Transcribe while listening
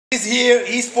He's here,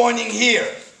 he's pointing here.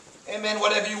 Hey man,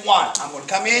 whatever you want. I'm going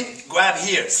to come in, grab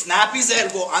here, snap his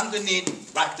elbow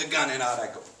underneath, rack the gun, and out I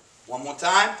go. One more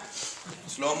time.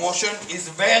 Slow motion is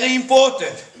very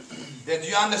important that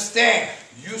you understand.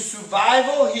 Your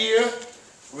survival here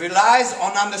relies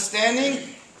on understanding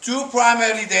two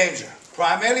primary danger.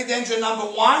 Primary danger number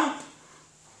one,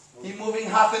 he's moving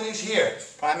half an inch here.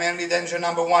 Primary danger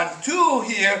number one. Two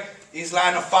here is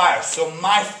line of fire. So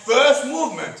my first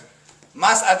movement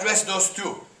must address those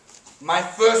two. My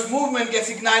first movement gets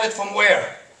ignited from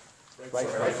where?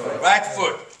 Right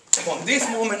foot. From this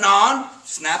moment on,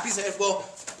 snap his elbow,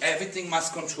 everything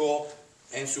must control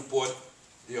and support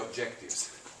the objectives.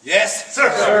 Yes?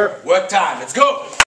 Sir. Work time. Let's go.